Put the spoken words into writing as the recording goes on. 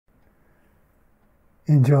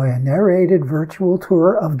Enjoy a narrated virtual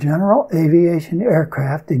tour of general aviation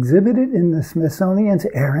aircraft exhibited in the Smithsonian's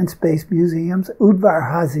Air and Space Museum's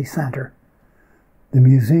Udvar-Hazy Center. The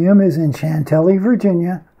museum is in Chantilly,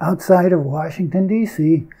 Virginia, outside of Washington,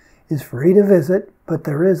 D.C., is free to visit, but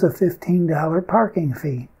there is a $15 parking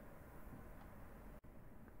fee.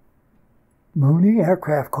 Mooney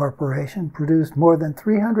Aircraft Corporation produced more than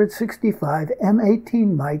 365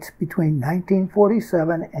 M-18 mites between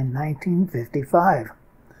 1947 and 1955.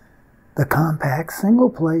 The compact,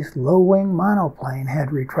 single-place, low-wing monoplane had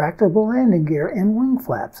retractable landing gear and wing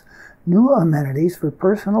flaps, new amenities for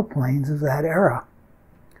personal planes of that era.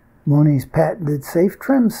 Mooney's patented Safe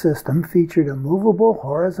Trim system featured a movable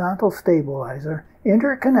horizontal stabilizer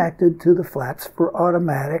interconnected to the flaps for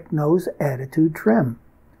automatic nose attitude trim.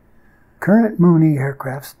 Current Mooney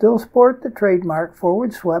aircraft still sport the trademark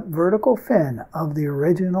forward-swept vertical fin of the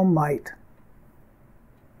original Mite.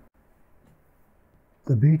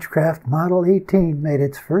 The Beechcraft Model 18 made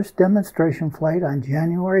its first demonstration flight on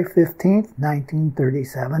January 15,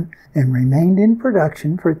 1937, and remained in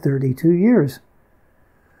production for 32 years.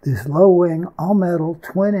 This low-wing, all-metal,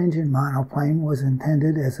 twin-engine monoplane was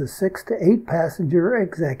intended as a 6 to 8 passenger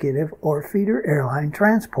executive or feeder airline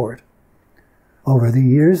transport. Over the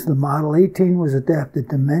years, the Model 18 was adapted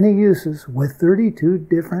to many uses with 32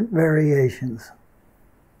 different variations.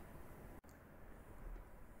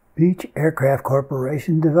 Beech Aircraft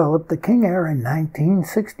Corporation developed the King Air in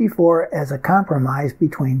 1964 as a compromise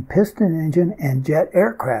between piston engine and jet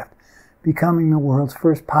aircraft, becoming the world's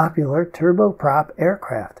first popular turboprop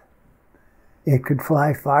aircraft. It could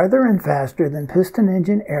fly farther and faster than piston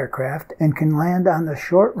engine aircraft and can land on the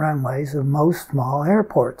short runways of most small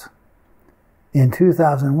airports. In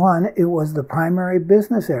 2001, it was the primary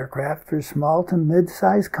business aircraft for small to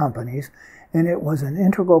mid-sized companies, and it was an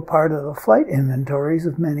integral part of the flight inventories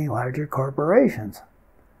of many larger corporations.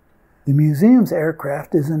 The museum's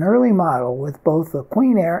aircraft is an early model with both the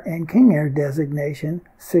Queen Air and King Air designation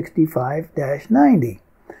 65-90,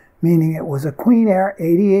 meaning it was a Queen Air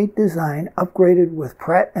 88 design upgraded with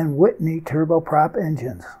Pratt & Whitney turboprop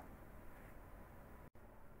engines.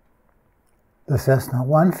 The Cessna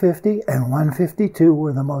 150 and 152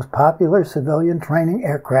 were the most popular civilian training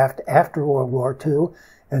aircraft after World War II,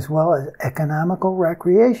 as well as economical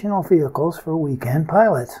recreational vehicles for weekend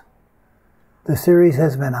pilots. The series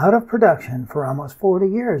has been out of production for almost 40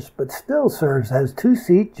 years, but still serves as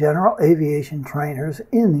two-seat general aviation trainers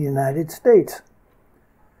in the United States.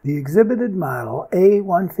 The exhibited model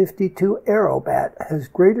A152 Aerobat has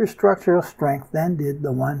greater structural strength than did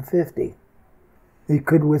the 150. It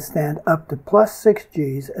could withstand up to +6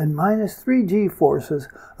 Gs and -3 G forces,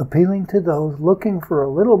 appealing to those looking for a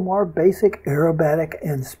little more basic aerobatic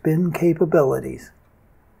and spin capabilities.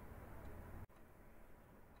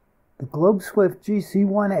 The Globeswift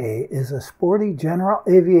GC-1A is a sporty general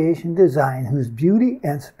aviation design whose beauty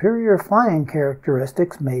and superior flying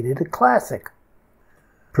characteristics made it a classic.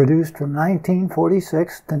 Produced from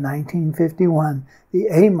 1946 to 1951, the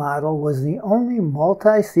A model was the only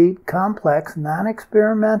multi-seat, complex,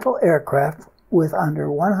 non-experimental aircraft with under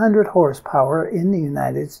 100 horsepower in the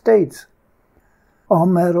United States. All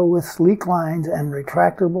metal with sleek lines and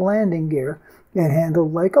retractable landing gear, it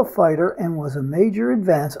handled like a fighter and was a major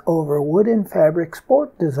advance over wood and fabric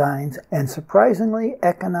sport designs and surprisingly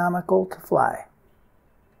economical to fly.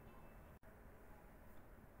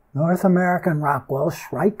 North American Rockwell's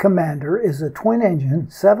Shrike Commander is a twin-engine,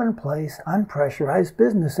 7-place, unpressurized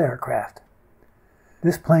business aircraft.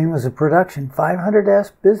 This plane was a production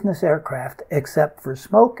 500S business aircraft except for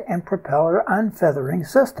smoke and propeller unfeathering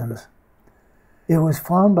systems. It was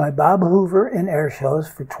flown by Bob Hoover in air shows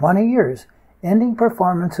for 20 years, ending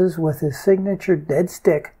performances with his signature dead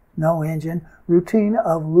stick, no engine, routine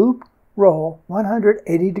of loop, roll,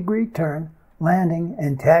 180-degree turn, landing,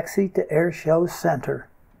 and taxi to air show center.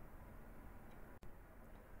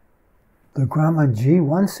 The Grumman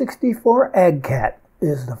G164 AgCat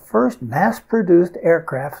is the first mass-produced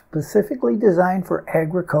aircraft specifically designed for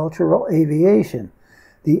agricultural aviation,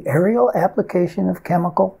 the aerial application of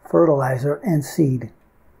chemical, fertilizer, and seed.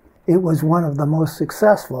 It was one of the most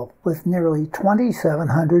successful, with nearly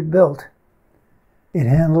 2,700 built. It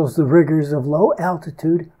handles the rigors of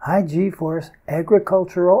low-altitude, high G-force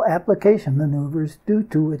agricultural application maneuvers due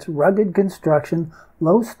to its rugged construction,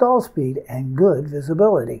 low stall speed, and good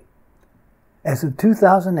visibility. As of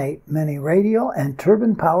 2008, many radial and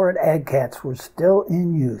turbine-powered AgCats were still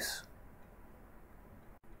in use.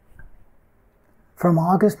 From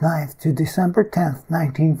August 9th to December 10th,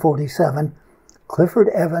 1947, Clifford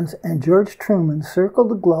Evans and George Truman circled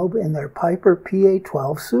the globe in their Piper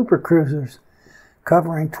PA-12 supercruisers.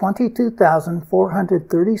 covering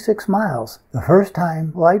 22,436 miles, the first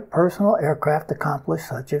time light personal aircraft accomplished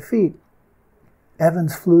such a feat.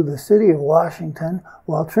 Evans flew the city of Washington,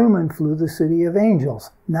 while Truman flew the city of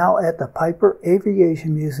Angels, now at the Piper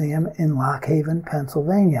Aviation Museum in Lock Haven,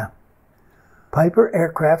 Pennsylvania. Piper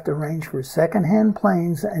aircraft arranged for second-hand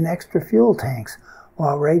planes and extra fuel tanks,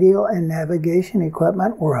 while radio and navigation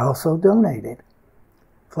equipment were also donated.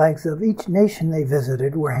 Flags of each nation they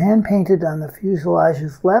visited were hand-painted on the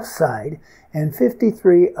fuselage's left side and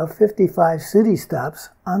 53 of 55 city stops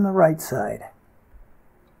on the right side.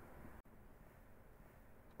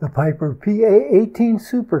 The Piper PA-18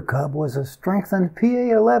 Super Cub was a strengthened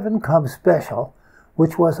PA-11 Cub Special,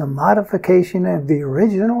 which was a modification of the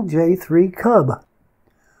original J-3 Cub.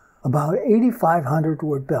 About 8,500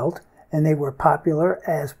 were built, and they were popular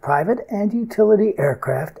as private and utility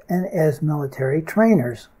aircraft and as military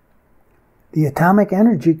trainers. The Atomic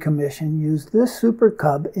Energy Commission used this Super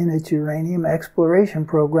Cub in its uranium exploration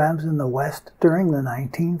programs in the West during the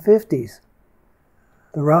 1950s.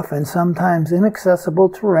 The rough and sometimes inaccessible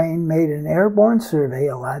terrain made an airborne survey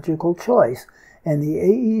a logical choice, and the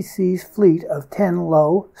AEC's fleet of 10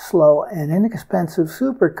 low, slow, and inexpensive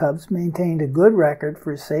Super Cubs maintained a good record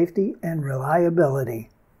for safety and reliability.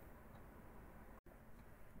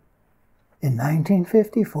 In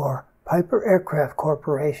 1954, Piper Aircraft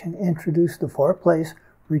Corporation introduced the four-place,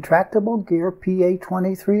 retractable gear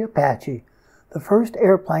PA-23 Apache, the first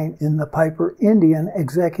airplane in the Piper Indian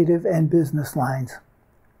executive and business lines.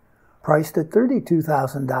 Priced at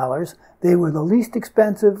 $32,000, they were the least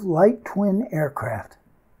expensive light twin aircraft.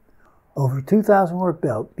 Over 2,000 were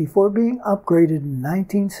built before being upgraded in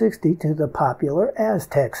 1960 to the popular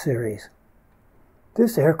Aztec series.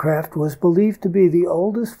 This aircraft was believed to be the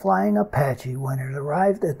oldest flying Apache when it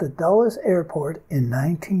arrived at the Dulles Airport in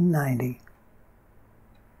 1990.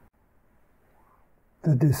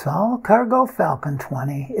 The Dassault Cargo Falcon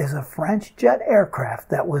 20 is a French jet aircraft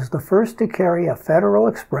that was the first to carry a Federal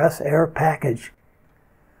Express air package.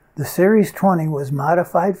 The Series 20 was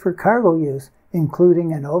modified for cargo use,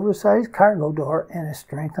 including an oversized cargo door and a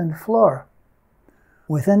strengthened floor.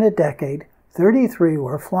 Within a decade, 33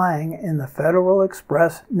 were flying in the Federal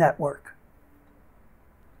Express network.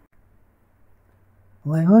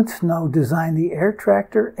 Leland Snow designed the Air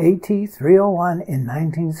Tractor AT-301 in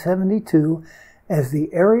 1972 as the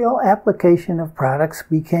aerial application of products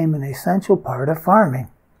became an essential part of farming.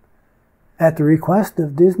 At the request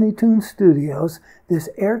of Disney Toon Studios, this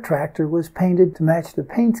air tractor was painted to match the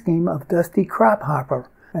paint scheme of Dusty Crophopper,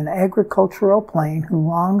 an agricultural plane who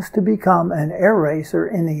longs to become an air racer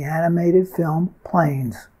in the animated film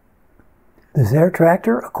Planes. This air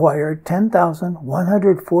tractor acquired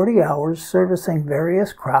 10,140 hours servicing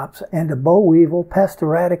various crops and a boll weevil pest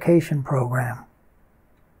eradication program.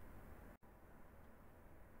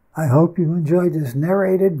 I hope you enjoyed this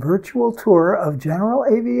narrated virtual tour of general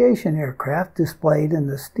aviation aircraft displayed in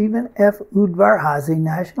the Steven F Udvar-Hazy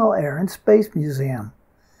National Air and Space Museum.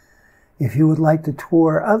 If you would like to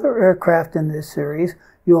tour other aircraft in this series,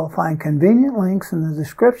 you will find convenient links in the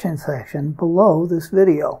description section below this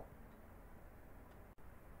video.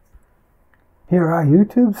 Here are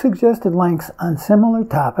YouTube suggested links on similar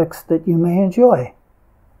topics that you may enjoy.